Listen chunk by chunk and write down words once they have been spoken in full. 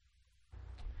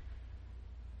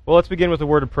Well, let's begin with a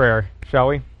word of prayer, shall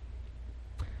we?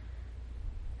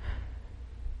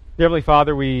 Dear Heavenly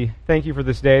Father, we thank you for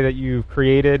this day that you've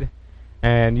created,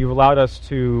 and you've allowed us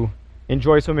to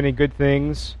enjoy so many good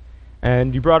things,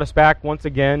 and you brought us back once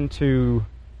again to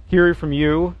hear from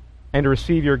you and to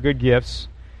receive your good gifts.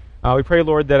 We pray,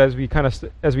 Lord, that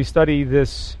as we study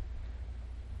this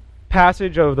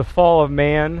passage of the fall of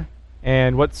man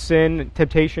and what sin,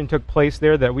 temptation took place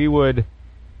there, that we would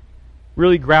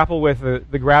really grapple with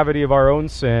the gravity of our own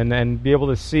sin and be able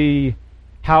to see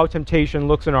how temptation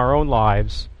looks in our own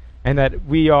lives, and that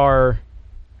we are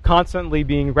constantly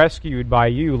being rescued by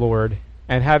you, Lord,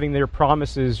 and having your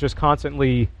promises just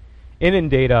constantly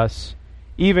inundate us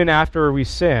even after we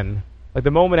sin. Like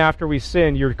the moment after we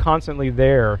sin, you're constantly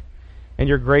there, and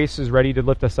your grace is ready to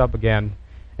lift us up again.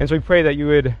 And so we pray that you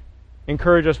would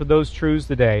encourage us with those truths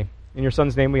today. In your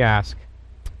Son's name we ask.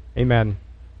 Amen.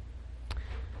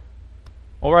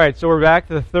 All right, so we're back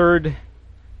to the third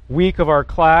week of our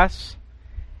class,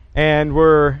 and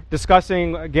we're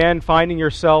discussing, again, finding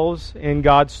yourselves in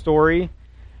God's story.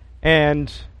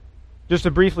 And just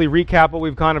to briefly recap what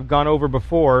we've kind of gone over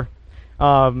before,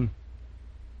 the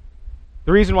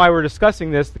reason why we're discussing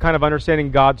this, the kind of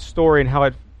understanding God's story and how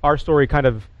our story kind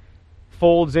of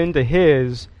folds into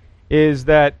His, is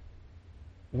that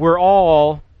we're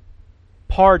all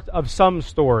part of some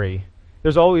story.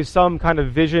 There's always some kind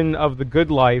of vision of the good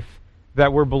life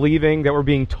that we're believing, that we're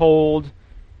being told.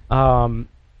 And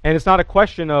it's not a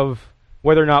question of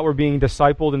whether or not we're being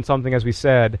discipled in something, as we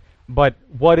said, but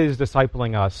what is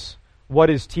discipling us?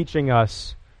 What is teaching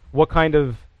us? What kind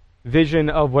of vision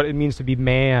of what it means to be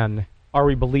man are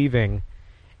we believing?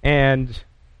 And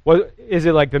what is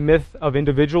it, like the myth of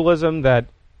individualism that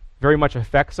very much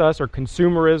affects us, or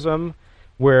consumerism,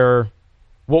 where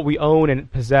what we own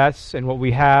and possess and what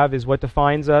we have is what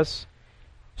defines us?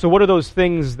 So what are those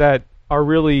things that are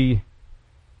really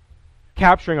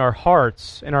capturing our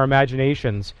hearts and our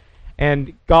imaginations?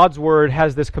 And God's Word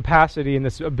has this capacity and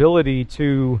this ability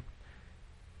to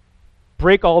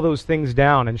break all those things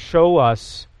down and show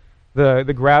us the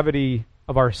gravity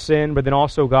of our sin, but then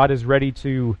also God is ready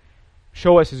to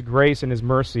show us His grace and His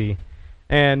mercy.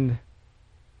 And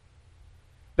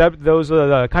those are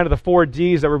the kind of the 4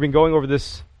 Ds that we've been going over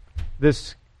this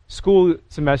school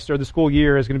semester, the school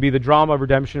year, is going to be the drama of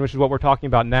redemption, which is what we're talking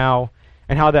about now,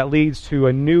 and how that leads to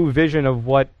a new vision of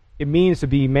what it means to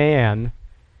be man,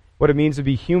 what it means to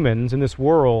be humans in this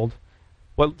world,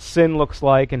 what sin looks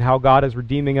like, and how God is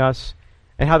redeeming us,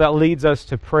 and how that leads us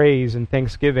to praise and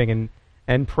thanksgiving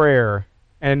and prayer,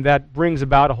 and that brings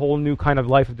about a whole new kind of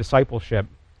life of discipleship.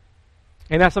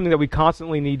 And that's something that we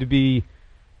constantly need to be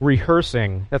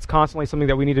rehearsing. That's constantly something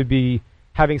that we need to be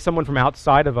having someone from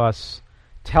outside of us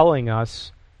telling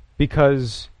us,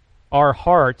 because our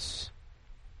hearts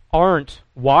aren't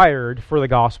wired for the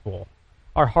gospel.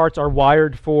 Our hearts are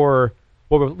wired for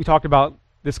what we talked about,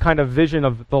 this kind of vision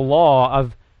of the law,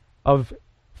 of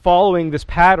following this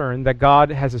pattern that God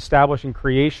has established in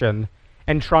creation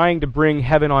and trying to bring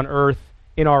heaven on earth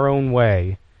in our own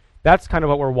way. That's kind of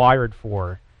what we're wired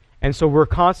for. And so we're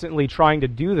constantly trying to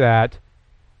do that,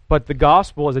 but the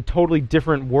gospel is a totally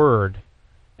different word.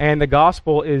 And the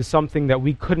gospel is something that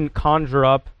we couldn't conjure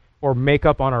up or make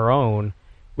up on our own,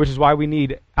 which is why we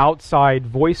need outside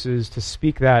voices to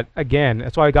speak that again.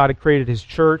 That's why God had created His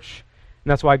church,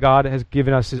 and that's why God has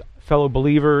given us His fellow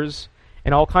believers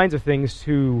and all kinds of things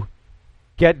to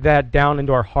get that down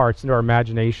into our hearts, into our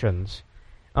imaginations.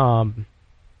 And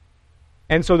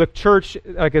so the church,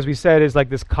 like as we said, is like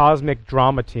this cosmic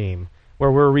drama team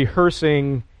where we're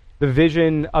rehearsing the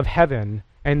vision of heaven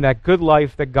and that good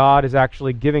life that God is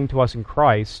actually giving to us in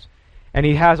Christ. And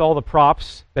He has all the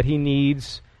props that He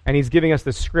needs, and He's giving us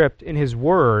the script in His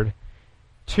Word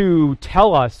to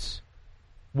tell us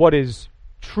what is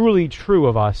truly true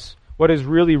of us, what is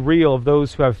really real of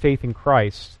those who have faith in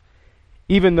Christ,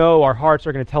 even though our hearts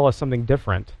are going to tell us something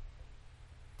different.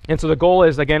 And so the goal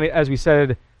is, again, as we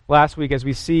said last week, as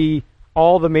we see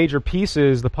all the major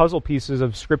pieces, the puzzle pieces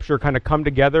of Scripture kind of come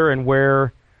together, and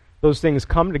where those things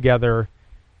come together,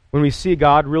 when we see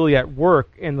God really at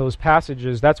work in those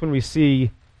passages, that's when we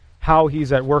see how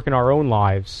He's at work in our own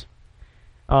lives.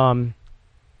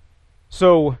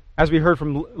 So, as we heard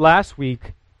from last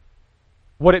week,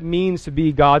 what it means to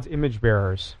be God's image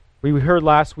bearers. We heard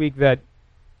last week that,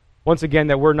 once again,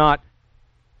 that we're not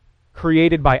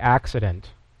created by accident.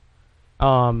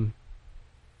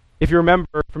 If you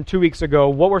remember from 2 weeks ago,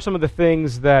 what were some of the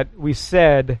things that we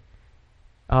said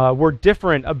were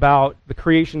different about the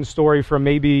creation story from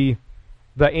maybe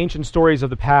the ancient stories of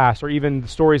the past, or even the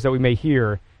stories that we may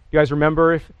hear? You guys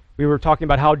remember, if we were talking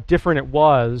about how different it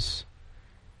was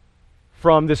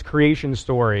from this creation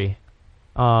story.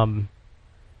 I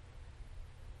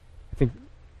think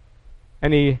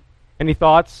any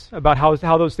thoughts about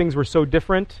how those things were so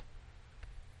different?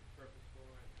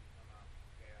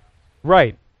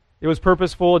 Right. It was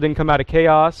purposeful. It didn't come out of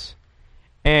chaos,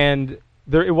 and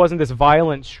it wasn't this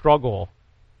violent struggle,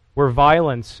 where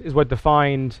violence is what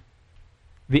defined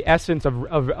the essence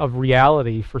of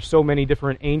reality for so many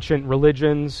different ancient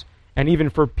religions, and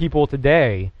even for people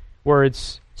today, where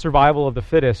it's survival of the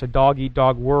fittest, a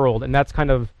dog-eat-dog world. And that's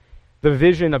kind of the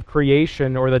vision of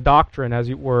creation, or the doctrine, as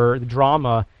it were, the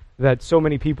drama that so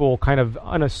many people kind of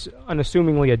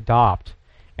unassumingly adopt.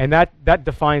 And that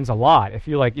defines a lot. If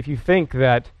you think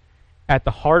that at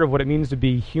the heart of what it means to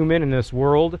be human in this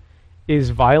world is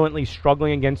violently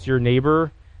struggling against your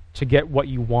neighbor to get what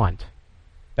you want,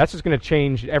 that's just going to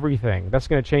change everything. That's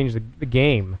going to change the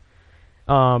game.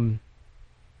 But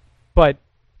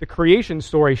the creation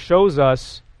story shows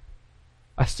us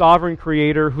a sovereign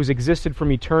creator who's existed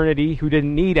from eternity, who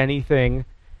didn't need anything,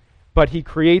 but he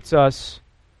creates us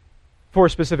for a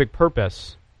specific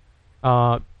purpose.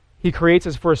 He creates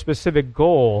us for a specific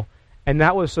goal, and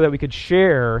that was so that we could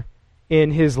share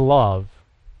in his love.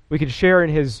 We could share in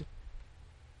his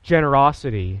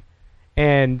generosity.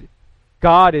 And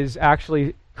God is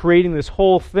actually creating this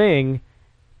whole thing.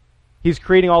 He's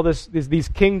creating all these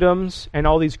kingdoms and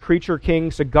all these creature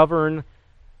kings to govern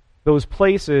those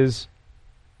places,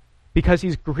 because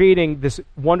he's creating this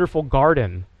wonderful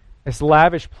garden, this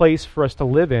lavish place for us to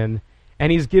live in,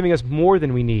 and he's giving us more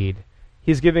than we need.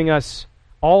 He's giving us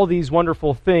all these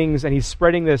wonderful things, and he's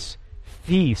spreading this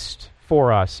feast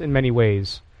for us in many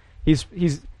ways. He's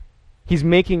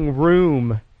making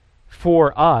room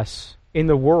for us in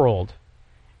the world.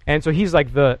 And so he's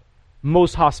like the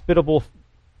most hospitable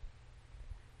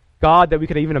God that we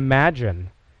could even imagine.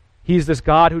 He's this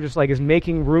God who just like is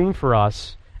making room for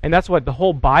us. And that's what the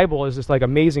whole Bible is, this like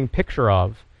amazing picture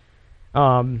of.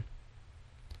 So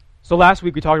last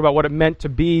week we talked about what it meant to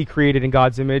be created in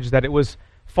God's image, that it was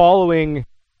following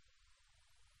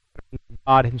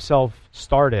God himself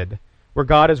started, where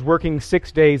God is working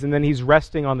 6 days and then he's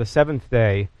resting on the seventh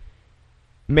day.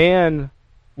 Man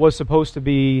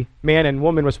and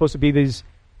woman was supposed to be these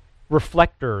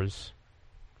reflectors,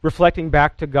 reflecting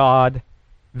back to God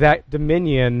that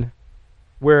dominion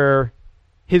where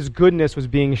his goodness was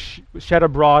being shed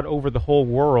abroad over the whole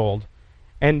world.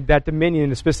 And that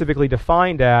dominion is specifically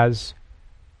defined as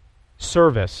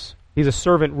service. He's a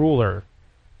servant ruler.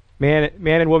 Man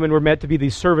and woman were meant to be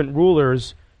these servant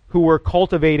rulers who were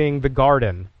cultivating the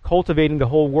garden, cultivating the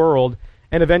whole world,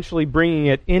 and eventually bringing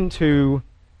it into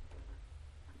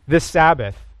this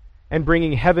Sabbath and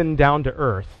bringing heaven down to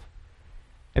earth.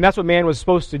 And that's what man was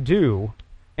supposed to do,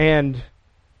 and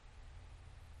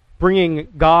bringing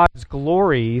God's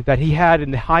glory that he had in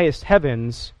the highest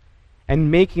heavens and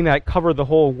making that cover the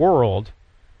whole world.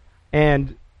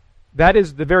 And that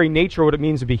is the very nature of what it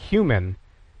means to be human.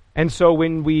 And so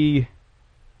when we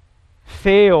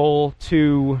fail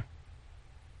to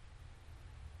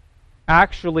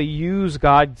actually use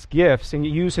God's gifts and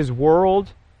use his world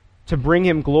to bring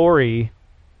him glory,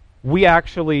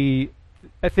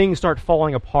 things start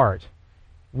falling apart.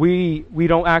 We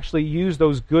don't actually use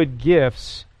those good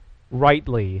gifts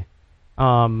rightly.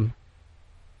 But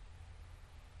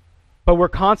we're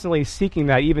constantly seeking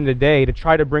that even today to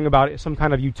try to bring about some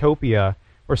kind of utopia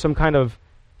or some kind of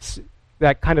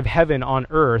that kind of heaven on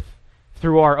earth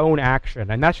through our own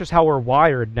action. And that's just how we're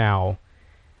wired now.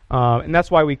 And that's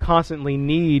why we constantly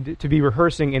need to be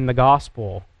rehearsing in the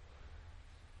gospel.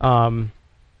 So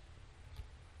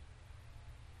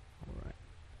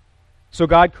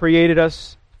God created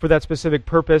us for that specific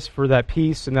purpose, for that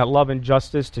peace and that love and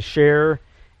justice, to share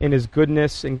in his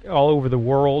goodness all over the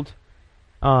world.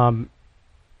 And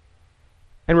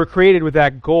we're created with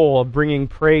that goal of bringing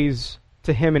praise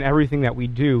to him in everything that we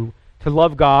do, to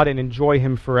love God and enjoy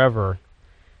him forever.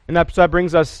 And that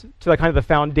brings us to the kind of the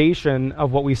foundation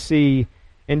of what we see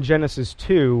in Genesis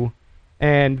 2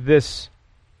 and this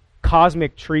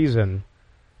cosmic treason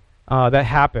that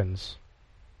happens.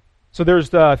 So there's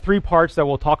the three parts that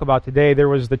we'll talk about today. There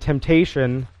was the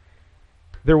temptation,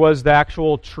 there was the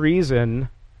actual treason,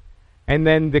 and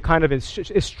then the kind of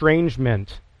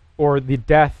estrangement or the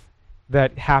death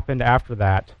that happened after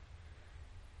that.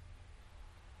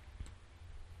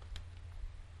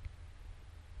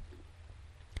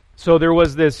 So there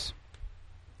was this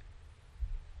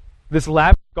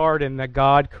lavish garden that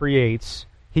God creates.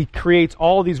 He creates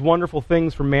all these wonderful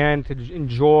things for man to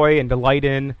enjoy and delight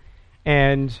in,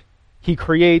 and he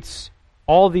creates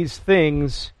all these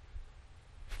things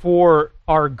for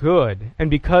our good. And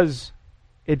because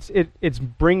it's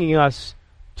bringing us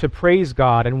to praise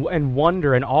God and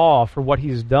wonder and awe for what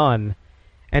he's done.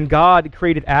 And God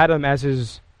created Adam as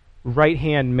his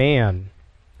right-hand man.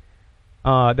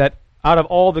 That out of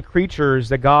all the creatures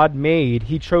that God made,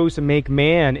 he chose to make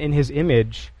man in his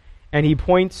image. And he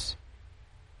points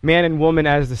man and woman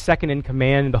as the second in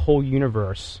command in the whole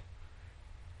universe.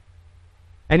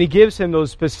 And he gives him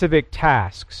those specific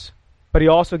tasks. But he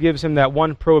also gives him that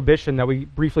one prohibition that we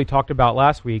briefly talked about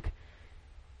last week.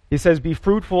 He says, "Be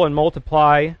fruitful and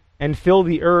multiply, and fill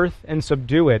the earth and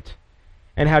subdue it,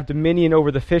 and have dominion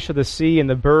over the fish of the sea and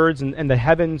the birds and the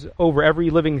heavens, over every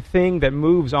living thing that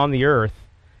moves on the earth."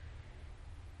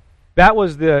 That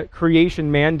was the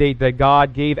creation mandate that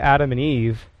God gave Adam and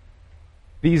Eve,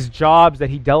 these jobs that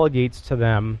he delegates to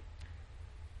them.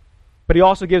 But he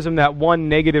also gives them that one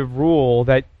negative rule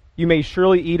that you may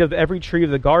surely eat of every tree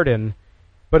of the garden,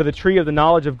 but of the tree of the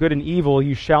knowledge of good and evil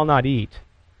you shall not eat.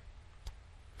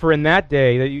 For in that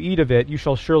day that you eat of it, you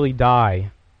shall surely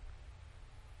die.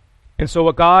 And so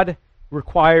what God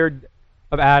required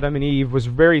of Adam and Eve was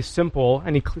very simple,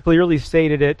 and he clearly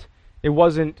stated it. It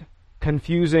wasn't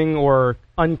confusing or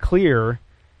unclear.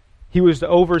 He was to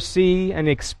oversee and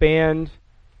expand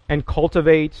and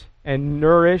cultivate and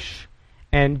nourish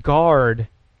and guard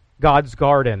God's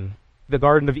garden, the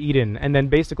Garden of Eden, and then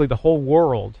basically the whole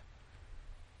world.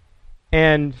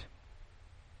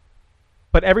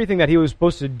 But everything that he was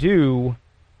supposed to do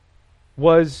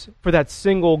was for that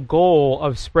single goal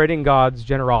of spreading God's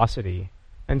generosity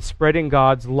and spreading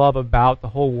God's love about the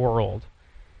whole world.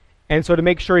 And so to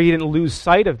make sure he didn't lose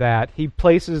sight of that, he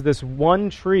places this one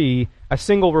tree, a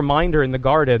single reminder in the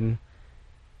garden,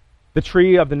 the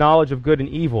tree of the knowledge of good and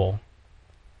evil.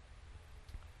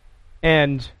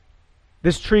 And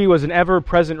this tree was an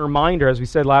ever-present reminder, as we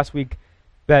said last week,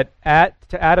 that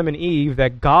to Adam and Eve,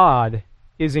 that God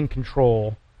is in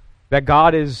control, that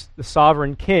God is the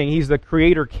sovereign king. He's the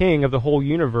creator king of the whole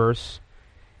universe,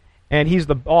 and he's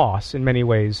the boss in many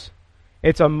ways.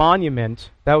 It's a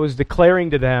monument that was declaring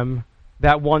to them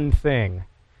that one thing,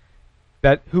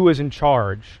 that who is in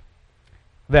charge,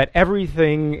 that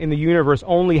everything in the universe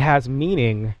only has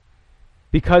meaning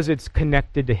because it's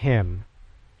connected to him.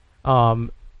 And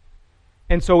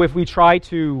so if we try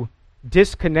to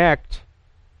disconnect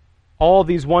all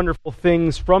these wonderful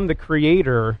things from the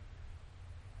Creator,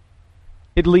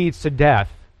 it leads to death.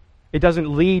 It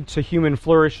doesn't lead to human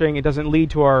flourishing. It doesn't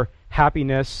lead to our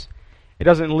happiness. It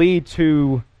doesn't lead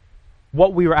to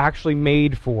what we were actually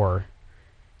made for.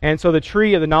 And so the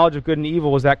tree of the knowledge of good and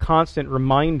evil was that constant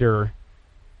reminder.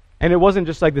 And it wasn't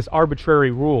just like this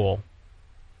arbitrary rule.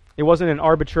 It wasn't an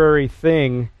arbitrary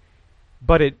thing,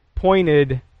 but it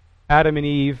pointed Adam and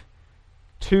Eve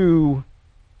to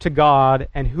God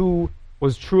and who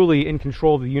was truly in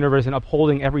control of the universe and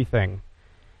upholding everything.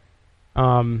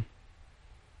 So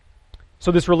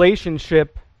this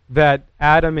relationship that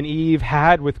Adam and Eve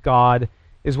had with God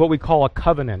is what we call a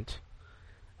covenant.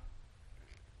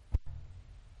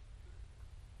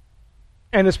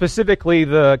 And specifically,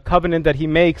 the covenant that he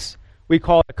makes, we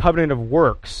call it a covenant of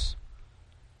works.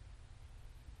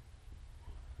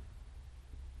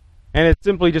 And it's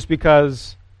simply just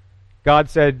because God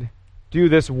said, do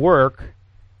this work,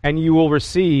 and you will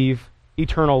receive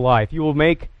eternal life. You will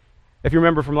make, if you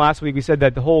remember from last week, we said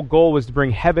that the whole goal was to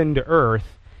bring heaven to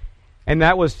earth. And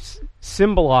that was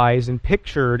symbolized and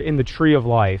pictured in the tree of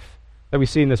life that we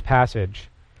see in this passage.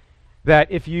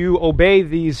 That if you obey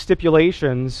these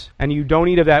stipulations and you don't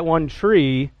eat of that one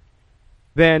tree,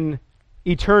 then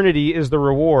eternity is the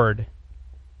reward.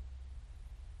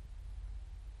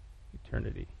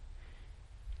 Eternity.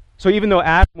 So even though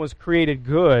Adam was created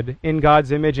good in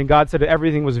God's image and God said that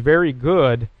everything was very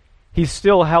good, he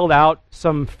still held out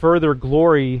some further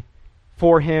glory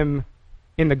for him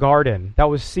in the garden that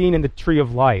was seen in the tree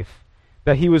of life.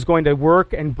 That he was going to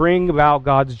work and bring about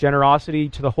God's generosity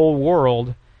to the whole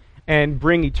world and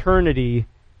bring eternity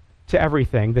to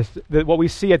everything. What we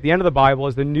see at the end of the Bible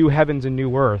is the new heavens and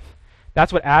new earth.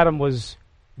 That's what Adam was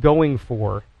going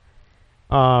for.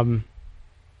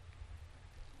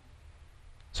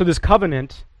 So this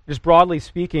covenant, just broadly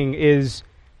speaking, it's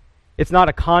not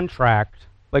a contract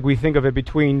like we think of it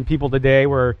between people today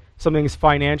where something's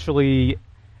financially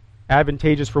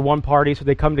advantageous for one party, so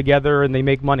they come together and they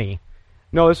make money.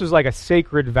 No, this was like a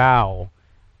sacred vow.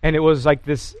 And it was like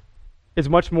this, it's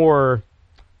much more,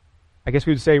 I guess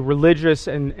we would say, religious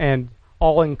and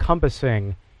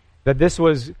all-encompassing. That this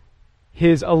was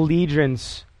his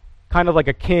allegiance, kind of like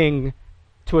a king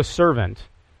to a servant,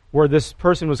 where this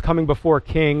person was coming before a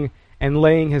king and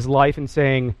laying his life and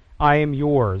saying, I am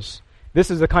yours.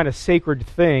 This is the kind of sacred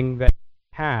thing that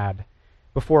he had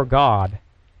before God.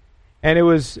 And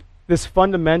this this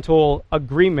fundamental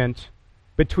agreement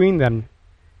between them.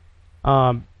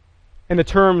 In the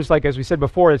terms, like as we said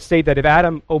before, it state that if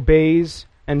Adam obeys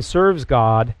and serves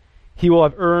God, he will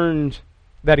have earned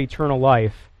that eternal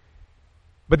life.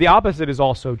 But the opposite is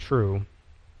also true.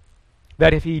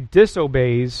 That if he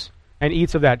disobeys and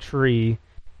eats of that tree,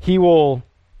 he will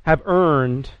have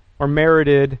earned or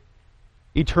merited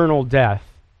eternal death,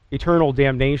 eternal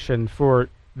damnation for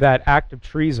that act of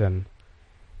treason.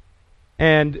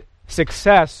 And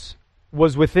success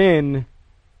was within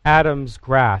Adam's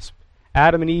grasp.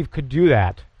 Adam and Eve could do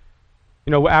that.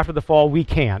 You know, after the fall, we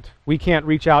can't. We can't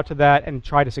reach out to that and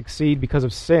try to succeed because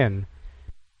of sin.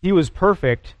 He was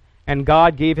perfect, and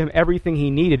God gave him everything he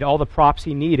needed, all the props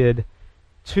he needed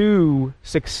to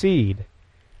succeed.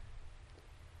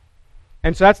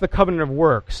 And so that's the covenant of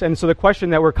works. And so the question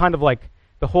that we're kind of like,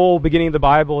 the whole beginning of the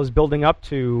Bible is building up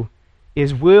to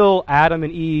is, will Adam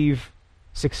and Eve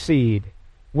succeed?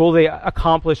 Will they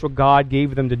accomplish what God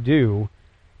gave them to do?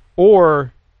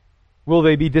 Or will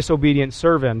they be disobedient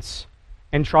servants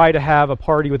and try to have a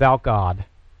party without God?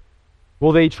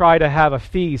 Will they try to have a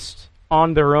feast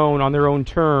on their own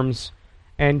terms,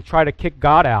 and try to kick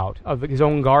God out of his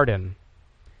own garden?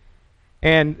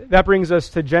 And that brings us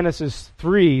to Genesis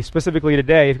 3, specifically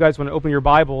today. If you guys want to open your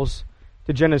Bibles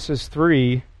to Genesis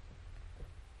 3,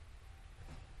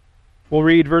 we'll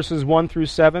read verses 1 through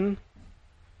 7.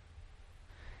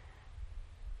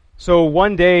 So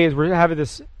one day, as we're having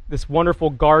this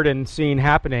wonderful garden scene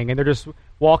happening, and they're just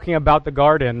walking about the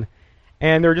garden,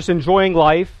 and they're just enjoying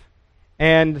life,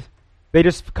 and they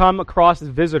just come across this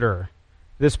visitor,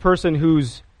 this person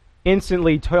who's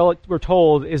instantly, we're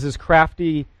told, is this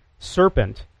crafty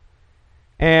serpent.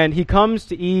 And he comes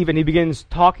to Eve and he begins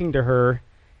talking to her,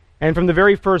 and from the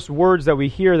very first words that we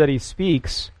hear that he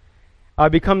speaks,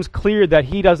 it becomes clear that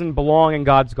he doesn't belong in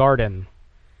God's garden.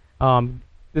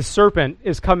 This serpent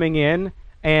is coming in,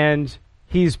 and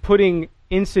he's putting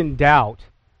instant doubt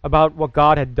about what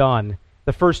God had done,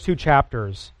 the first 2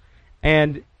 chapters.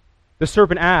 And the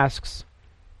serpent asks,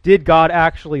 did God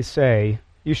actually say,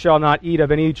 you shall not eat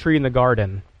of any tree in the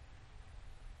garden?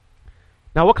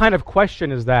 Now, what kind of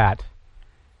question is that?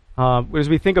 As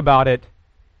we think about it,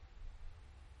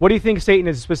 what do you think Satan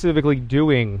is specifically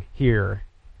doing here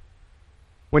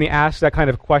when he asks that kind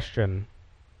of question?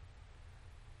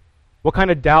 What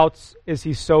kind of doubts is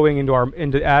he sowing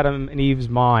into Adam and Eve's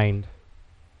mind?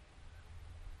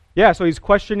 Yeah, so he's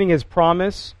questioning his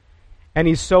promise, and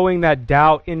he's sowing that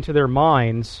doubt into their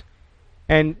minds,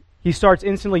 and he starts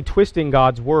instantly twisting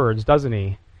God's words, doesn't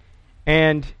he?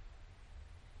 And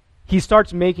he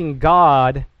starts making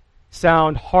God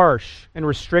sound harsh and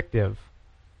restrictive.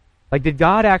 Like, did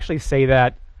God actually say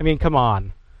that? I mean, come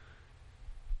on.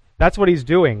 That's what he's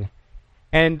doing.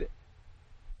 And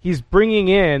he's bringing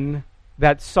in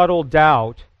that subtle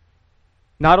doubt,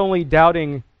 not only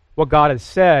doubting what God has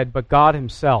said, but God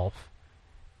himself.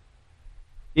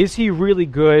 Is he really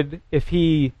good if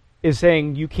he is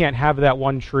saying you can't have that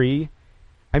one tree?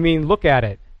 I mean, look at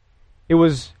it. It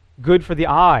was good for the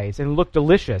eyes and looked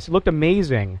delicious. It looked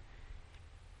amazing.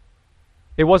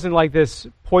 It wasn't like this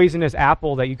poisonous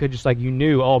apple that you could just you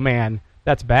knew, oh man,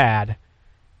 that's bad.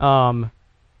 But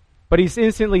he's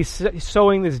instantly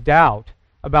sowing this doubt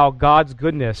about God's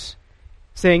goodness,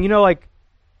 saying,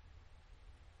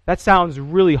 that sounds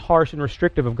really harsh and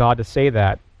restrictive of God to say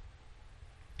that.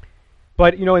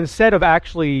 But, instead of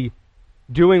actually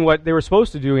doing what they were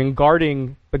supposed to do in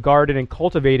guarding the garden and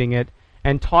cultivating it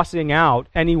and tossing out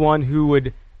anyone who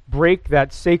would break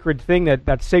that sacred thing,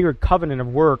 that sacred covenant of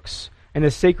works and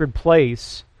this sacred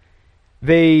place,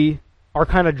 they are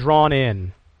kind of drawn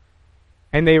in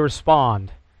and they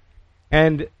respond.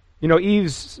 And,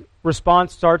 Eve's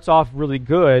response starts off really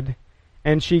good,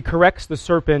 and she corrects the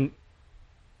serpent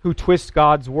who twists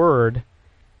God's word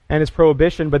and his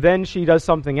prohibition, but then she does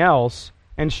something else,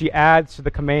 and she adds to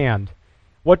the command.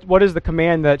 What is the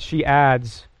command that she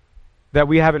adds that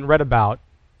we haven't read about?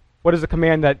 What is the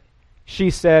command that she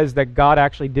says that God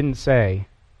actually didn't say?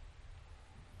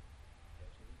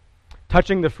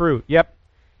 Touching the fruit, yep.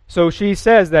 So she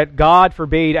says that God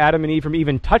forbade Adam and Eve from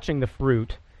even touching the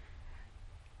fruit.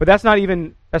 But that's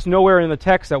nowhere in the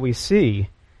text that we see.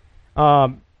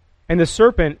 And the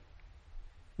serpent,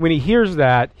 when he hears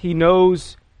that, he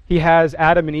knows he has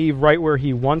Adam and Eve right where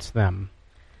he wants them.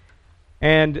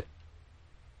 And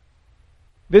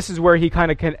this is where he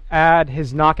kind of can add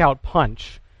his knockout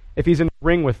punch if he's in the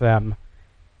ring with them.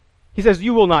 He says,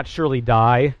 you will not surely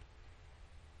die.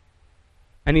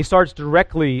 And he starts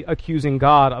directly accusing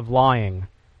God of lying.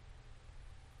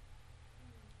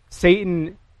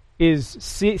 Satan he's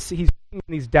saying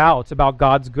these doubts about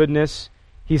God's goodness.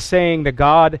 He's saying that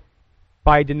God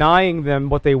by denying them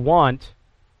what they want,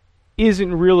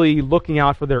 isn't really looking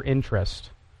out for their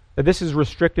interest. That this is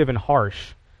restrictive and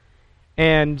harsh.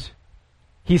 And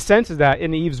he senses that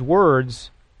in Eve's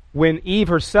words when Eve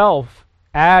herself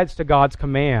adds to God's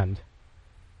command.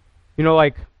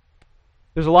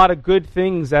 There's a lot of good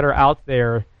things that are out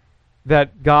there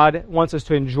that God wants us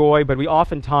to enjoy, but we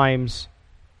oftentimes,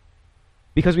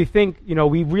 because we think,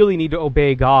 we really need to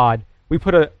obey God, we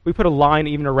put a line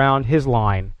even around his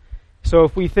line. So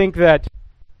if we think that,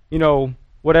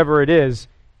 whatever it is,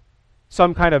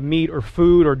 some kind of meat or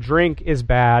food or drink is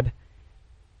bad,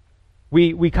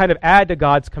 we kind of add to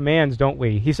God's commands, don't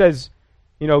we? He says,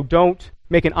 don't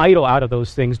make an idol out of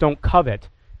those things, don't covet.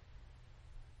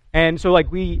 And so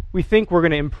we think we're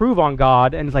going to improve on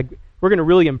God, and it's we're going to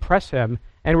really impress him,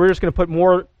 and we're just going to put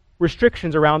more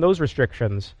restrictions around those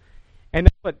restrictions. And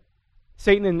that's what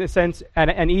Satan, in a sense,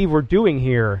 and Eve were doing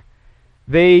here.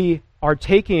 They are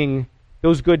taking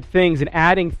those good things and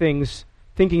adding things,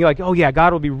 thinking oh yeah,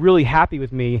 God will be really happy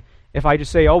with me if I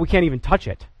just say, oh, we can't even touch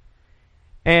it.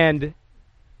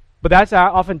 But that's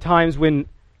oftentimes when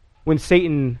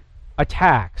Satan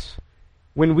attacks,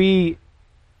 when we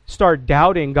start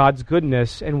doubting God's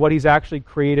goodness and what he's actually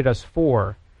created us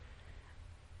for.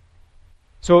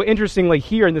 So interestingly,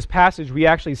 here in this passage, we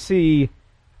actually see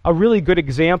a really good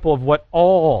example of what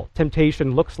all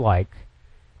temptation looks like.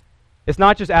 It's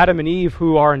not just Adam and Eve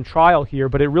who are in trial here,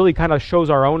 but it really kind of shows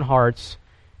our own hearts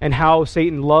and how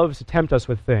Satan loves to tempt us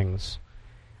with things.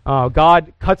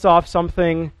 God cuts off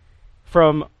something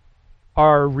from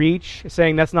our reach,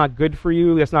 saying that's not good for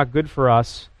you, that's not good for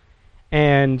us.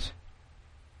 And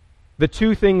the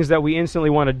two things that we instantly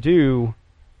want to do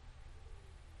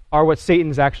are what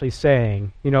Satan's actually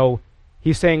saying.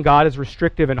 He's saying God is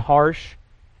restrictive and harsh,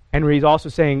 and he's also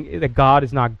saying that God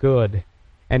is not good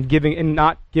and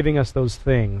not giving us those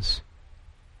things.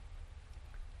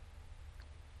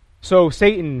 So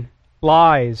Satan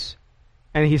lies,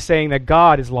 and he's saying that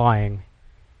God is lying.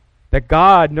 That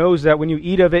God knows that when you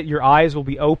eat of it, your eyes will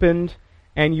be opened,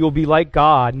 and you'll be like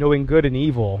God, knowing good and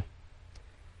evil.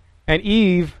 And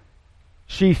Eve,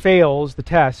 she fails the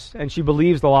test, and she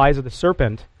believes the lies of the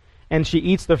serpent, and she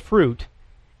eats the fruit.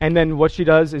 And then what she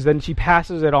does is then she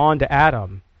passes it on to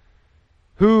Adam,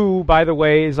 who, by the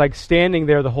way, is standing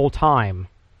there the whole time.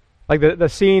 The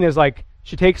scene is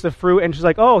she takes the fruit, and she's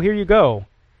oh, here you go.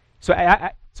 So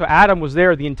Adam was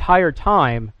there the entire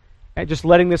time, and just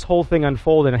letting this whole thing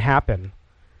unfold and happen.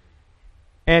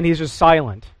 And he's just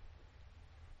silent.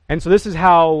 And so this is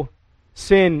how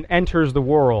sin enters the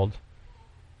world.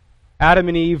 Adam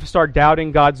and Eve start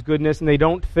doubting God's goodness, and they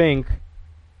don't think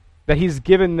that he's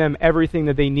given them everything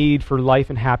that they need for life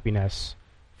and happiness,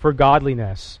 for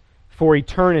godliness, for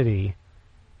eternity,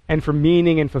 and for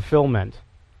meaning and fulfillment.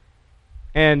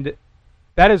 And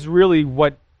that is really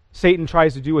what Satan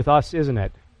tries to do with us, isn't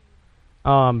it?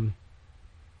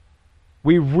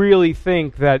 We really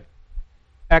think that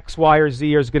X, Y, or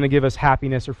Z is going to give us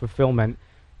happiness or fulfillment.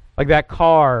 That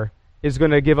car is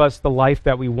going to give us the life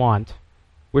that we want,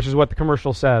 which is what the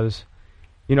commercial says.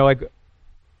 That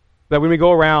when we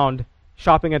go around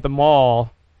shopping at the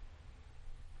mall,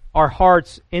 our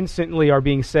hearts instantly are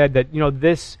being said that,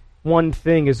 this one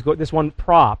thing this one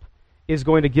prop is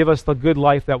going to give us the good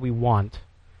life that we want.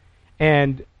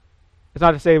 And it's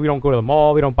not to say we don't go to the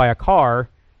mall, we don't buy a car,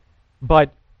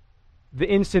 but the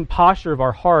instant posture of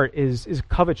our heart is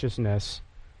covetousness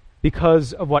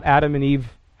because of what Adam and Eve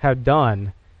had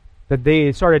done, that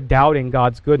they started doubting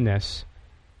God's goodness.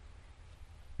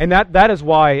 And that is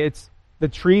why it's the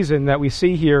treason that we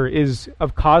see here is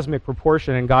of cosmic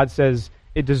proportion, and God says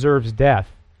it deserves death.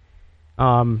 They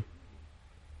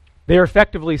are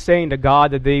effectively saying to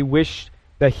God that they wish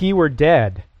that he were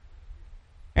dead,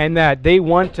 and that they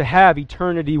want to have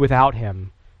eternity without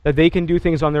him, that they can do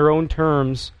things on their own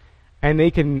terms, and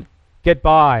they can get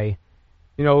by,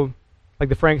 like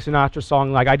the Frank Sinatra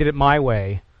song, I did it my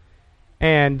way.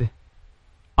 And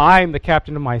I'm the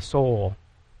captain of my soul.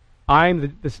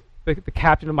 I'm the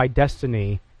captain of my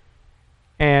destiny.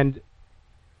 And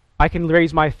I can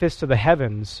raise my fist to the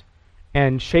heavens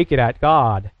and shake it at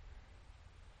God.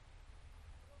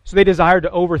 So they desired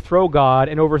to overthrow God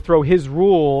and overthrow his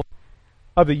rule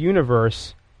of the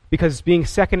universe because being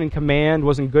second in command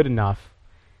wasn't good enough.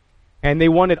 And they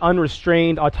wanted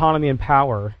unrestrained autonomy and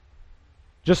power,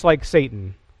 just like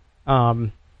Satan.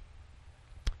 And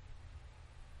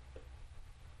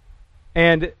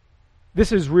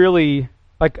this is really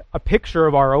a picture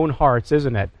of our own hearts,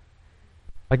 isn't it?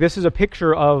 This is a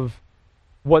picture of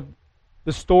what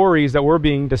the stories that we're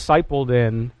being discipled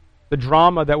in, the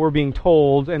drama that we're being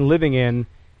told and living in,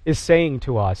 is saying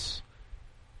to us.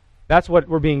 That's what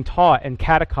we're being taught and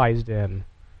catechized in.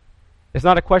 It's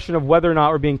not a question of whether or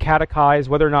not we're being catechized,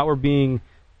 whether or not we're being,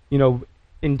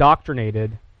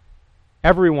 indoctrinated.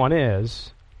 Everyone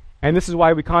is. And this is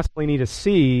why we constantly need to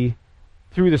see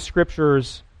through the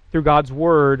Scriptures, through God's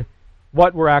Word,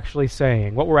 what we're actually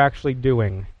saying, what we're actually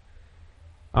doing.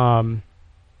 So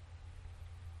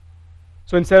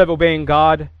instead of obeying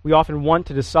God, we often want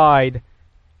to decide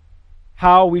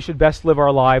how we should best live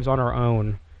our lives on our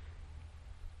own.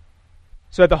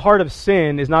 So at the heart of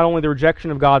sin is not only the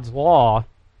rejection of God's law,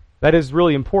 that is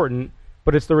really important,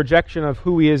 but it's the rejection of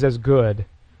who He is as good,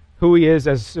 who He is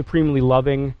as supremely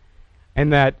loving,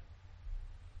 and that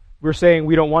we're saying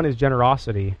we don't want His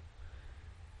generosity.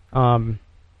 But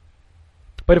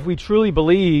if we truly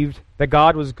believed that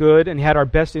God was good and had our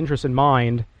best interests in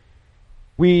mind,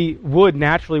 we would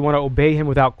naturally want to obey Him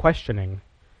without questioning.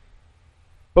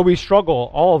 But we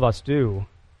struggle, all of us do.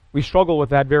 We struggle with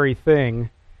that very thing.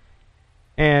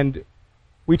 And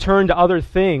we turn to other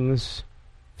things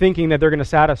thinking that they're going to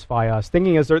satisfy us,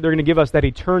 thinking as they're going to give us that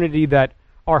eternity that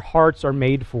our hearts are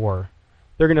made for.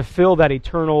 They're going to fill that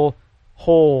eternal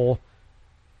hole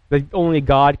that only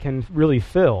God can really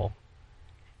fill.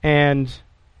 And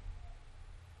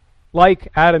like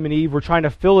Adam and Eve, we're trying to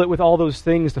fill it with all those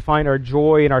things to find our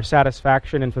joy and our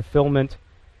satisfaction and fulfillment.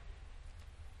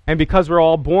 And because we're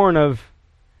all born of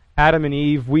Adam and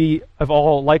Eve, we have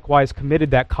all likewise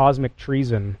committed that cosmic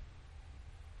treason.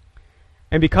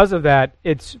 And because of that,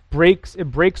 it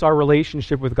breaks our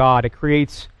relationship with God. It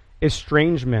creates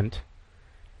estrangement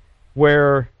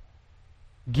where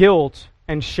guilt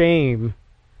and shame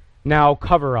now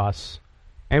cover us.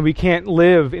 And we can't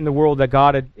live in the world that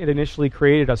God had initially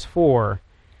created us for.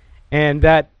 And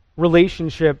that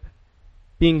relationship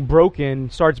being broken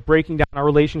starts breaking down our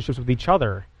relationships with each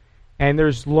other. And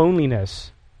there's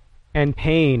loneliness and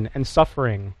pain and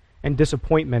suffering and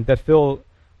disappointment that fill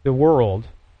the world.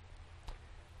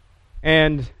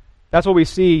 And that's what we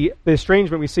see, the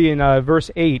estrangement we see in verse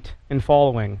 8 and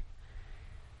following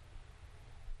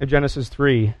of Genesis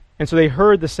 3. And so they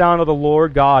heard the sound of the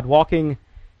Lord God walking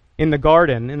in the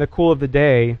garden in the cool of the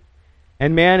day,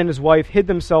 and man and his wife hid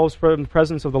themselves from the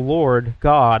presence of the Lord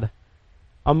God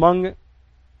among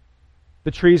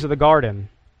the trees of the garden.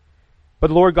 But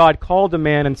the Lord God called to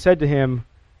man and said to him,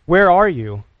 "Where are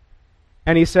you?"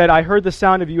 And he said, "I heard the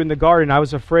sound of you in the garden. I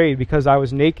was afraid because I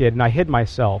was naked, and I hid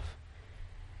myself."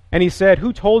 And he said,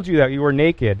 "Who told you that you were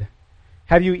naked?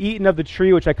 Have you eaten of the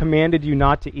tree which I commanded you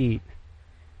not to eat?"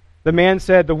 The man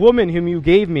said, "The woman whom you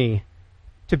gave me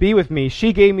to be with me,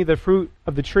 she gave me the fruit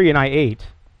of the tree, and I ate."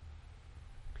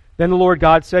 Then the Lord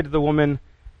God said to the woman,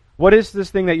 "What is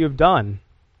this thing that you have done?"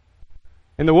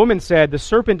 And the woman said, "The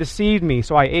serpent deceived me,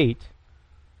 so I ate."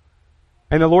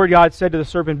 And the Lord God said to the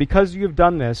serpent, "Because you have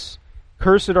done this,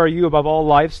 cursed are you above all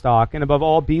livestock and above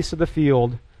all beasts of the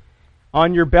field.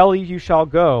 On your belly you shall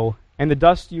go, and the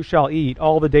dust you shall eat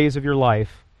all the days of your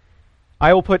life.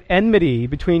 I will put enmity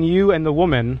between you and the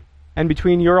woman, and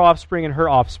between your offspring and her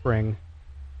offspring.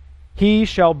 He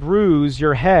shall bruise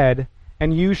your head,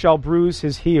 and you shall bruise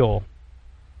his heel."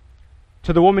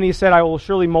 To the woman he said, "I will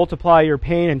surely multiply your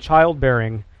pain and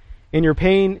childbearing. In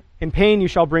pain you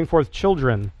shall bring forth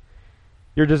children.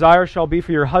 Your desire shall be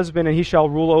for your husband, and he shall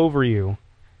rule over you."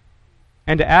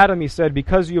 And to Adam he said,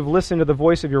 "Because you have listened to the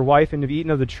voice of your wife and have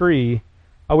eaten of the tree,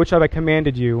 of which have I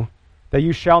commanded you, that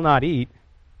you shall not eat,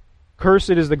 cursed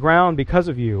is the ground because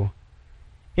of you.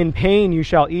 In pain you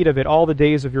shall eat of it all the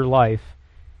days of your life.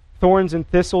 Thorns and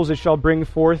thistles it shall bring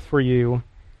forth for you,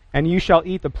 and you shall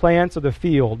eat the plants of the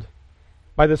field.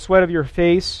 By the sweat of your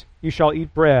face you shall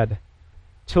eat bread,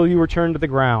 till you return to the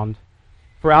ground.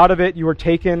 For out of it you are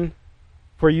taken,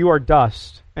 for you are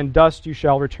dust, and dust you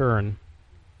shall return."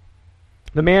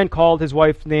 The man called his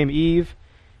wife's name Eve,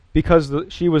 because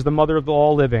she was the mother of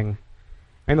all living.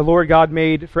 And the Lord God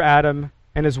made for Adam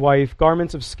and his wife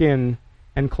garments of skin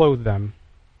and clothed them.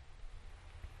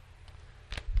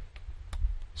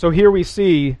 So here we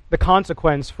see the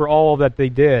consequence for all that they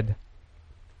did.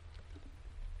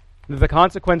 The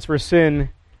consequence for sin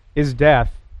is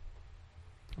death.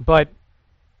 But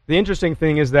the interesting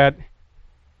thing is that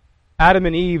Adam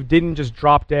and Eve didn't just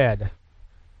drop dead.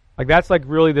 That's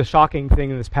really the shocking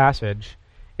thing in this passage,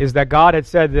 is that God had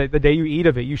said that the day you eat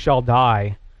of it, you shall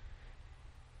die.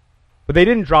 But they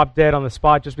didn't drop dead on the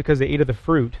spot just because they ate of the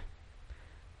fruit.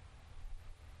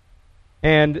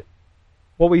 And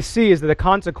what we see is that the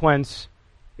consequence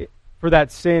for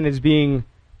that sin is being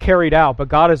carried out, but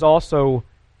God is also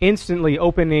instantly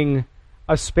opening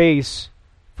a space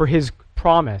for His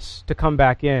promise to come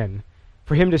back in,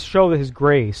 for Him to show His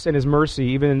grace and His mercy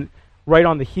even right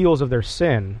on the heels of their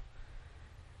sin.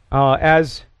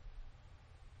 As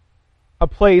a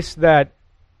place that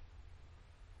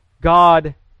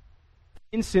God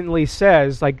instantly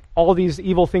says, like, all these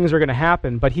evil things are going to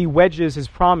happen, but he wedges his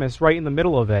promise right in the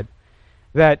middle of it,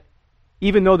 that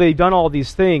even though they've done all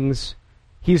these things,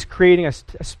 he's creating a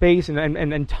space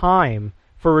and time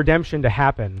for redemption to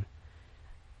happen.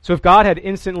 So if God had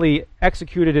instantly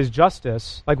executed his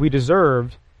justice like we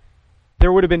deserved,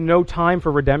 there would have been no time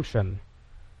for redemption.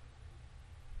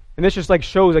 And this just like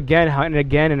shows again and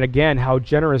again how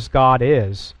generous God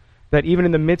is, that even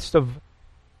in the midst of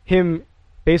him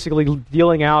basically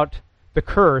dealing out the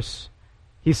curse,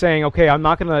 he's saying, okay, I'm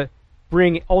not going to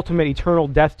bring ultimate eternal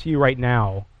death to you right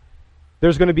now.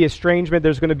 There's going to be estrangement,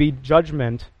 there's going to be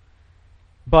judgment,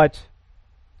 but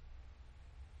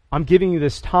I'm giving you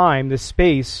this time, this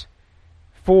space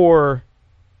for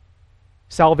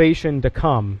salvation to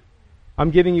come. I'm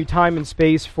giving you time and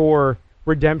space for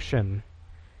redemption.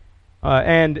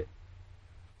 And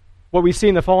what we see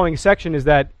in the following section is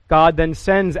that God then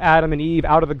sends Adam and Eve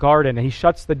out of the garden, and he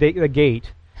shuts the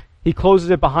gate. He closes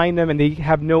it behind them, and they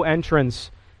have no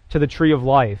entrance to the tree of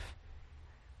life.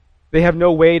 They have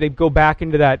no way to go back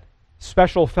into that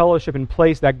special fellowship and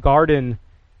place, that garden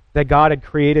that God had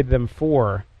created them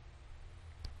for.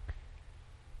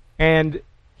 And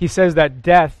he says that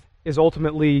death is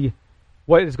ultimately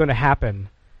what is going to happen.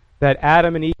 That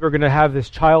Adam and Eve are going to have this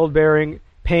childbearing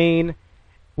pain.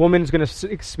 Woman's going to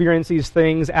experience these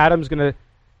things. Adam's going to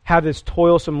have this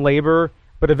toilsome labor.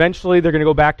 But eventually they're going to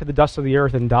go back to the dust of the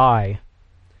earth and die.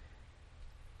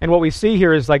 And what we see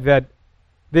here is like that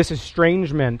this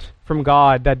estrangement from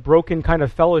God, that broken kind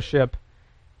of fellowship,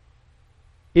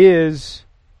 is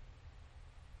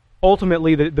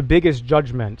ultimately the biggest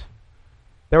judgment.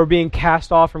 That we're being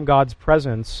cast off from God's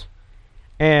presence.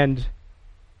 And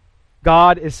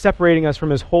God is separating us from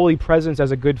his holy presence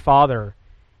as a good father.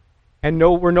 And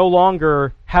we're no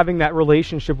longer having that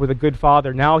relationship with a good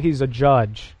father. Now he's a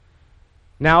judge.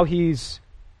 Now his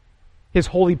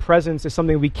holy presence is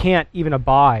something we can't even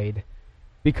abide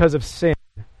because of sin.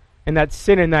 And that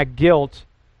sin and that guilt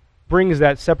brings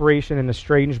that separation and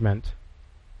estrangement.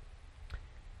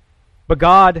 But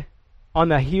God, on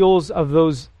the heels of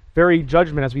those very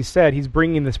judgment, as we said, he's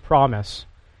bringing this promise.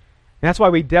 And that's why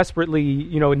we desperately,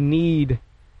 need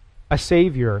a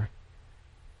Savior.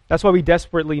 That's why we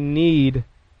desperately need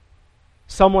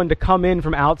someone to come in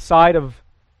from outside of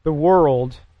the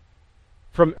world,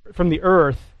 from the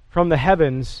earth, from the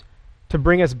heavens, to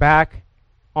bring us back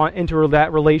into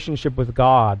that relationship with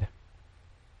God.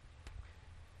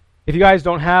 If you guys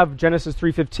don't have Genesis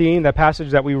 3:15, that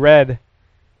passage that we read,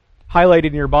 highlighted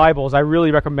in your Bibles, I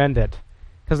really recommend it.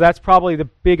 Because that's probably the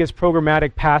biggest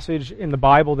programmatic passage in the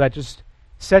Bible that just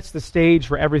sets the stage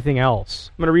for everything else.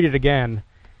 I'm going to read it again.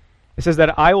 It says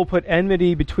that I will put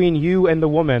enmity between you and the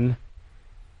woman,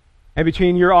 and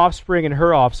between your offspring and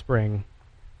her offspring.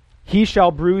 He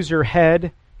shall bruise your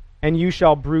head, and you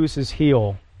shall bruise his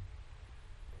heel.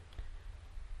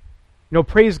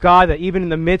 Praise God that even in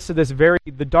the midst of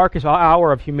the darkest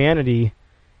hour of humanity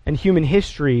and human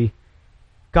history,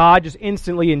 God just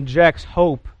instantly injects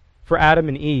hope for Adam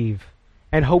and Eve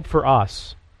and hope for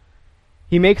us.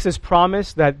 He makes this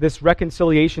promise that this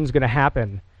reconciliation is going to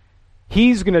happen.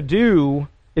 He's going to do,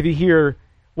 if you hear,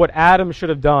 what Adam should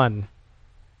have done.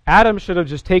 Adam should have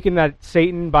just taken that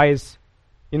Satan by his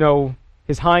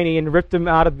hiney and ripped him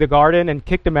out of the garden and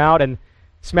kicked him out and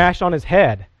smashed on his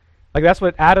head. Like, that's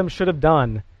what Adam should have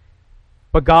done.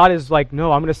 But God is like,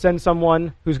 no, I'm going to send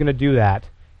someone who's going to do that.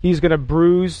 He's going to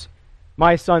bruise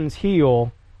my son's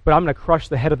heel, but I'm going to crush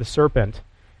the head of the serpent.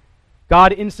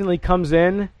 God instantly comes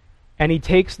in, and he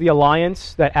takes the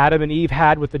alliance that Adam and Eve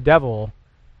had with the devil,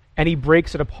 and he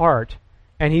breaks it apart,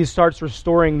 and he starts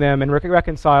restoring them and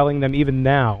reconciling them even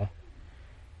now.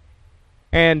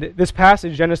 And this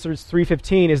passage, Genesis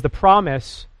 3:15, is the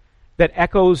promise that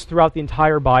echoes throughout the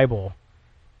entire Bible.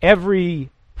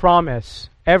 Every promise,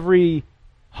 every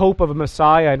hope of a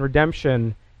Messiah and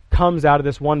redemption comes out of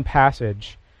this one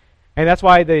passage. And that's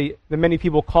why the many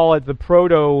people call it the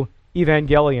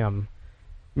proto-evangelium,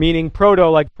 meaning proto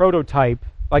like prototype,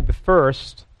 like the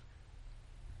first,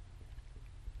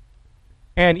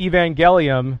 and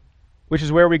evangelium, which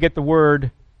is where we get the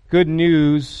word good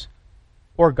news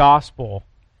or gospel.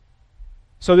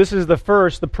 So this is the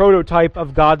prototype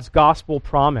of God's gospel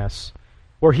promise,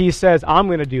 where he says, I'm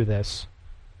going to do this.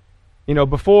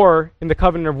 Before, in the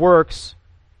covenant of works,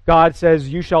 God says,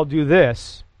 you shall do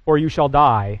this, or you shall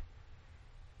die.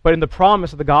 But in the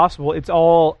promise of the gospel, it's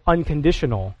all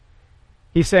unconditional.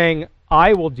 He's saying,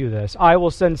 I will do this. I will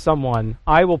send someone.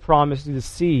 I will promise you the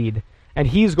seed, and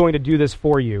he's going to do this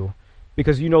for you,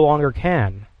 because you no longer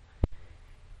can.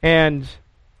 And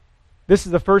This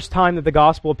is the first time that the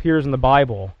gospel appears in the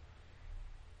Bible.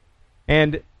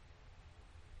 And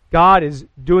God is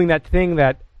doing that thing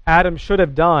that Adam should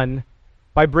have done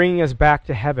by bringing us back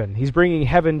to heaven. He's bringing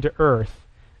heaven to earth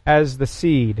as the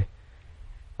seed.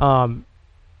 And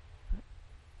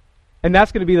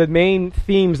that's going to be the main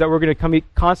themes that we're going to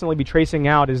constantly be tracing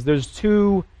out. Is there's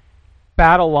two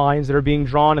battle lines that are being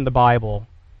drawn in the Bible.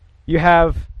 You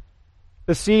have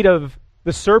the seed of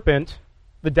the serpent,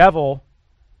 the devil,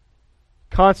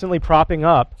 constantly propping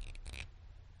up.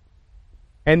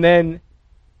 And then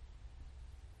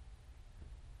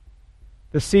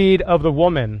the seed of the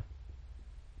woman.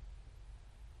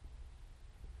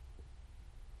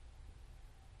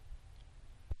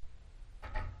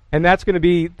 And that's going to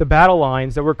be the battle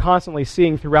lines that we're constantly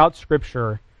seeing throughout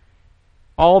Scripture,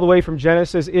 all the way from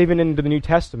Genesis even into the New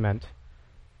Testament,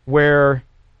 where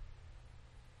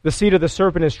the seed of the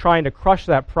serpent is trying to crush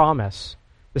that promise.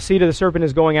 The seed of the serpent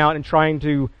is going out and trying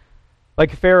to,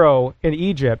 like Pharaoh in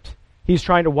Egypt, he's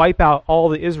trying to wipe out all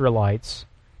the Israelites,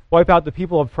 wipe out the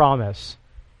people of promise.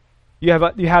 You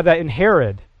have that in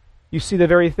Herod. You see the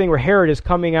very thing where Herod is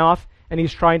coming off and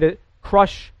he's trying to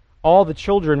crush all the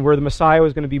children where the Messiah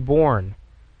was going to be born.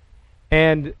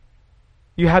 And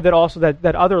you have that also,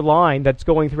 that other line that's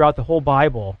going throughout the whole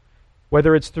Bible,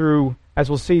 whether it's through, as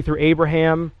we'll see, through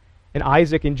Abraham and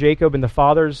Isaac and Jacob and the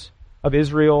fathers of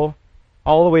Israel,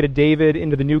 all the way to David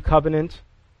into the New Covenant.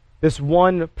 This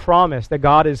one promise that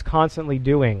God is constantly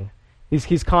doing.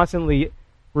 He's constantly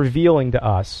revealing to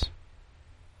us.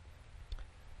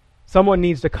 Someone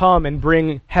needs to come and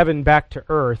bring heaven back to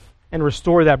earth and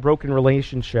restore that broken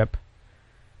relationship.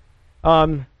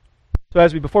 So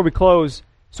before we close,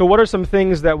 so what are some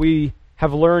things that we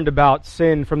have learned about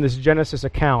sin from this Genesis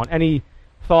account? Any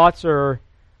thoughts or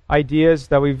ideas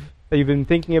that you've been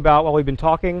thinking about while we've been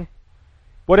talking?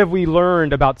 What have we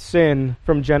learned about sin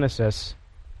from Genesis?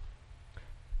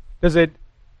 Does it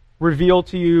reveal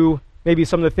to you maybe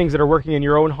some of the things that are working in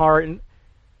your own heart,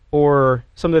 or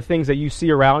some of the things that you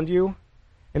see around you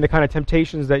and the kind of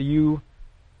temptations that you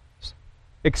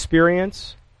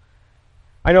experience?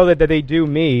 I know that they do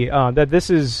me, that this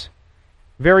is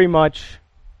very much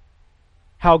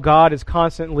how God is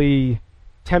constantly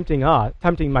tempting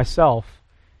myself,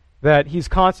 that he's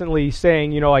constantly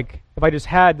saying, like, if I just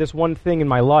had this one thing in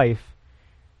my life,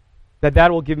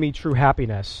 that will give me true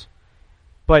happiness.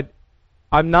 But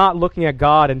I'm not looking at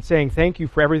God and saying, thank you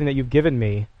for everything that you've given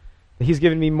me, that he's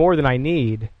given me more than I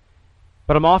need.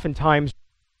 But I'm oftentimes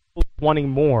wanting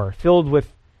more, filled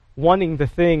with wanting the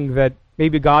thing that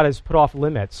maybe God has put off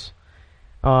limits.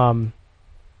 And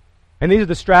these are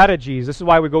the strategies. This is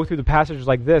why we go through the passages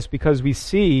like this, because we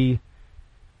see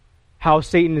how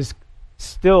Satan is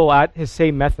still at his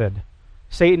same method.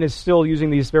 Satan is still using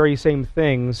these very same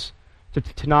things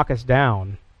to knock us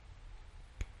down.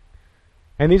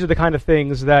 And these are the kind of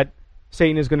things that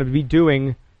Satan is going to be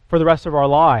doing for the rest of our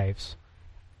lives.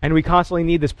 And we constantly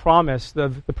need this promise,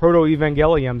 the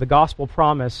proto-evangelium, the gospel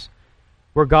promise,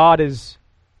 where God is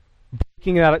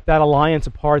breaking that alliance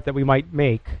apart that we might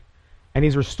make, and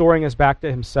he's restoring us back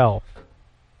to himself.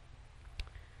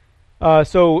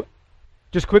 So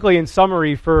just quickly in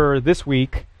summary for this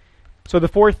week, so the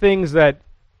four things that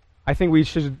I think we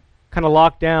should kind of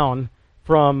lock down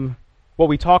from what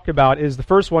we talked about is, the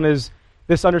first one is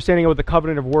this understanding of what the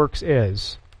covenant of works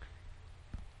is.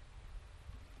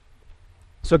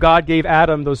 So God gave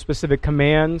Adam those specific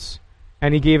commands,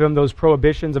 and he gave him those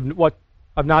prohibitions of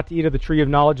not to eat of the tree of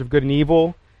knowledge of good and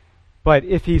evil. But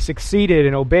if he succeeded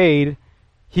and obeyed,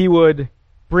 he would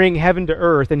bring heaven to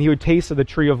earth, and he would taste of the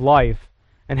tree of life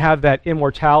and have that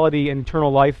immortality and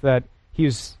eternal life that he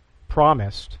was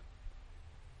promised.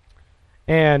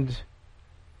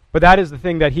 But that is the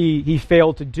thing that he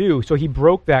failed to do. So he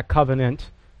broke that covenant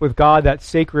with God, that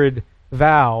sacred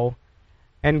vow.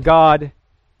 And God,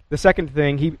 the second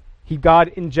thing,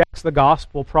 God injects the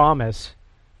gospel promise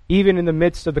even in the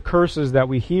midst of the curses that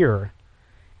we hear.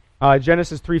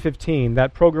 Genesis 3:15,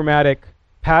 that programmatic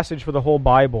passage for the whole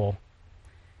Bible.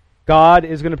 God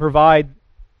is going to provide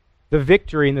the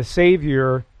victory and the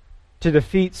Savior to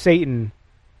defeat Satan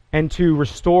and to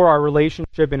restore our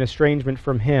relationship and estrangement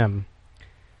from him.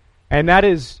 And that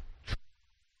is true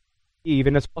for Eve,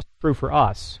 and it's also true for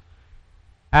us.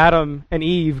 Adam and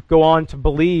Eve go on to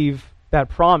believe that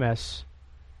promise,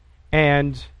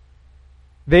 and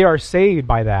they are saved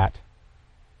by that.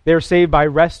 They are saved by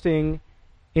resting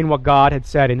in what God had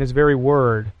said in his very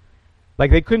word.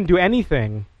 Like, they couldn't do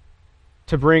anything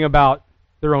to bring about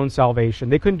their own salvation.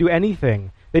 They couldn't do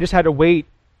anything. They just had to wait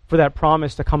for that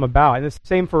promise to come about. And it's the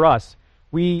same for us.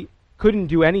 We couldn't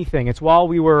do anything. It's while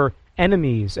we were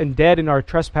enemies and dead in our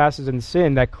trespasses and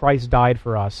sin that Christ died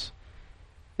for us.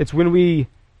 It's when we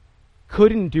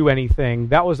couldn't do anything,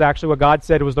 that was actually what God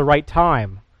said was the right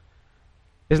time.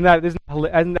 Isn't that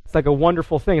like a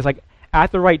wonderful thing? It's like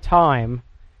at the right time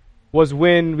was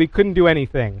when we couldn't do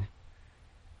anything.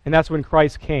 And that's when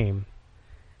Christ came.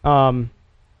 So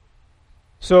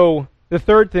the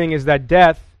third thing is that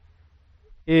death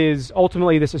is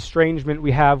ultimately this estrangement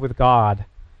we have with God.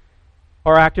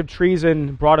 Our act of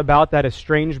treason brought about that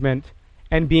estrangement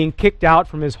and being kicked out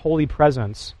from His holy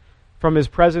presence, from His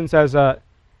presence as a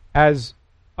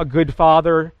good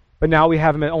Father, but now we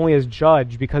have Him only as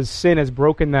judge because sin has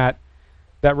broken that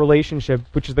relationship,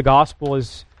 which is the gospel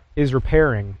is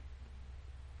repairing.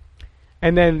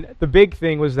 And then the big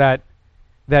thing was that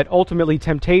ultimately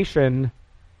temptation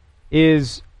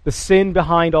is the sin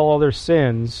behind all other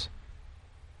sins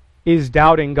is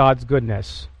doubting God's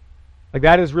goodness. Like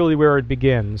that is really where it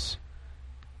begins.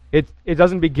 It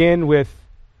doesn't begin with,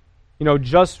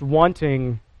 just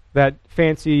wanting that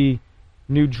fancy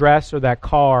new dress or that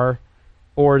car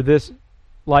or this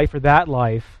life or that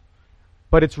life,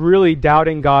 but it's really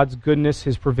doubting God's goodness,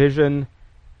 His provision,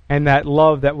 and that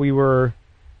love that we were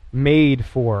made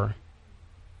for.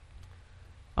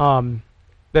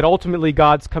 That ultimately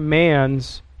God's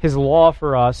commands, His law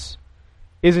for us,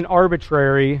 isn't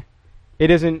arbitrary. It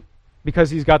isn't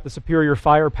because He's got the superior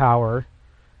firepower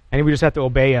and we just have to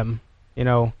obey Him,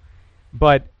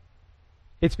 But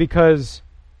it's because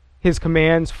His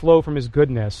commands flow from His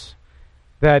goodness.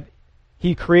 That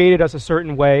He created us a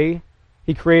certain way.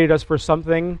 He created us for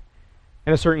something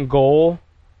and a certain goal.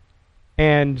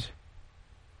 And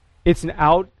it's an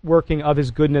outworking of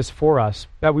His goodness for us.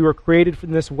 That we were created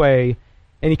in this way,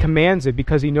 and He commands it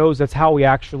because He knows that's how we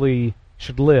actually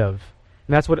should live.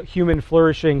 And that's what human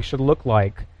flourishing should look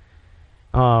like.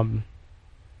 And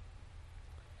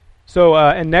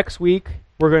next week,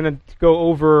 we're going to go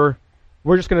over,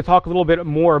 we're just going to talk a little bit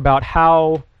more about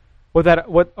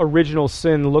what original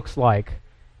sin looks like,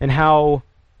 and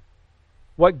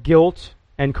what guilt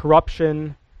and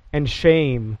corruption and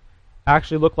shame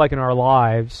actually look like in our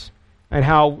lives, and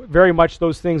how very much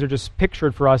those things are just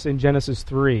pictured for us in Genesis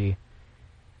 3.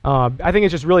 I think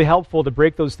it's just really helpful to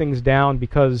break those things down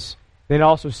because then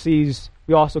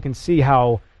we also can see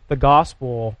how the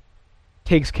gospel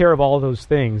takes care of all of those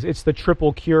things. It's the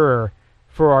triple cure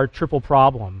for our triple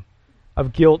problem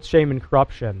of guilt, shame, and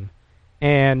corruption.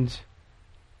 And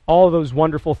all of those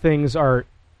wonderful things are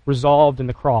resolved in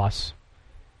the cross.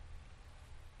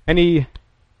 Any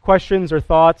questions or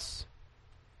thoughts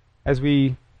as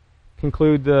we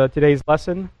conclude today's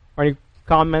lesson? Or any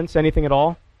comments, anything at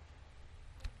all?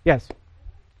 Yes.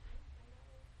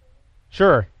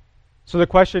 Sure. So the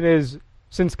question is,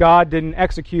 since God didn't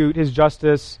execute His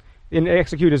justice, didn't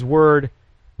execute His word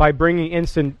by bringing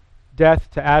instant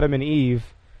death to Adam and Eve,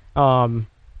 how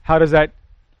does that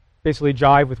basically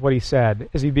jive with what He said?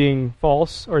 Is He being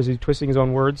false, or is He twisting His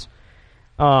own words?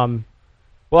 Well,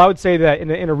 I would say that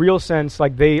in a real sense,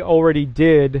 like they already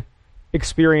did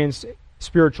experience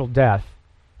spiritual death.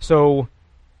 So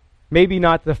maybe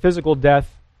not the physical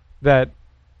death that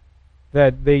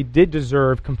they did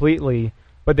deserve completely,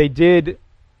 but they did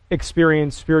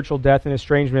experience spiritual death and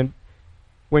estrangement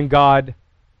when God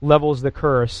levels the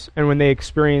curse and when they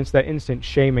experience that instant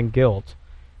shame and guilt.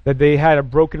 That they had a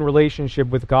broken relationship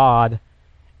with God,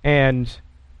 and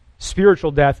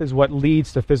spiritual death is what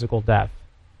leads to physical death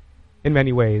in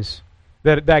many ways.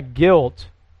 That guilt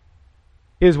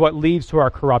is what leads to our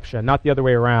corruption, not the other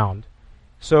way around.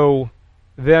 So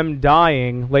them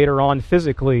dying later on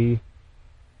physically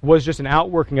was just an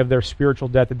outworking of their spiritual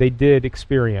death that they did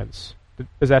experience.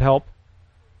 Does that help?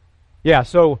 Yeah,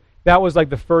 so that was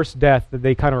like the first death that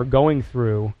they kind of were going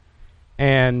through.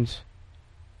 And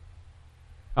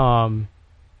in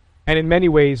many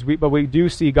ways, we do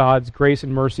see God's grace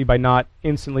and mercy by not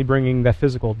instantly bringing that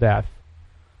physical death.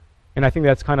 And I think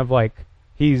that's kind of like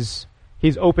He's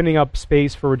opening up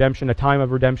space for redemption, a time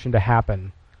of redemption to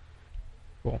happen.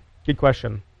 Cool. Good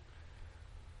question.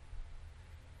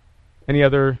 Any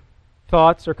other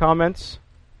thoughts or comments?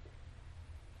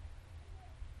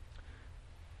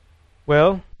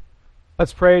 Well,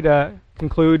 let's pray to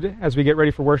conclude as we get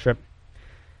ready for worship.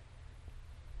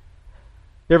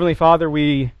 Heavenly Father,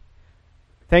 we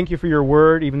thank You for Your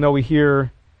word, even though we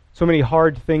hear so many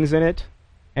hard things in it,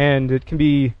 and it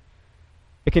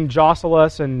can jostle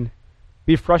us and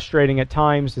be frustrating at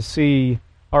times to see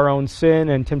our own sin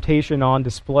and temptation on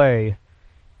display.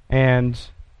 And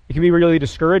it can be really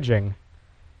discouraging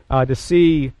to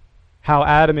see how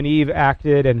Adam and Eve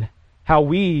acted and how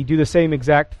we do the same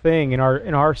exact thing in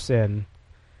our sin.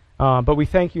 But we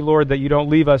thank You, Lord, that You don't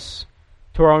leave us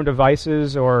to our own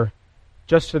devices or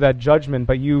just to that judgment,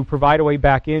 but you provide a way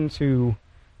back into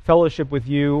fellowship with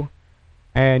you,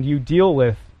 and you deal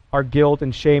with our guilt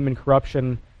and shame and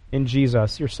corruption in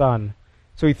Jesus, your Son.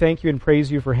 So we thank you and praise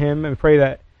you for him, and we pray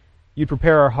that you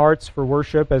prepare our hearts for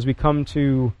worship as we come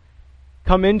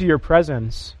into your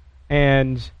presence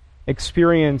and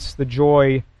experience the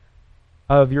joy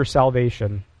of your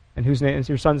salvation. In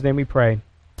your Son's name we pray.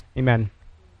 Amen.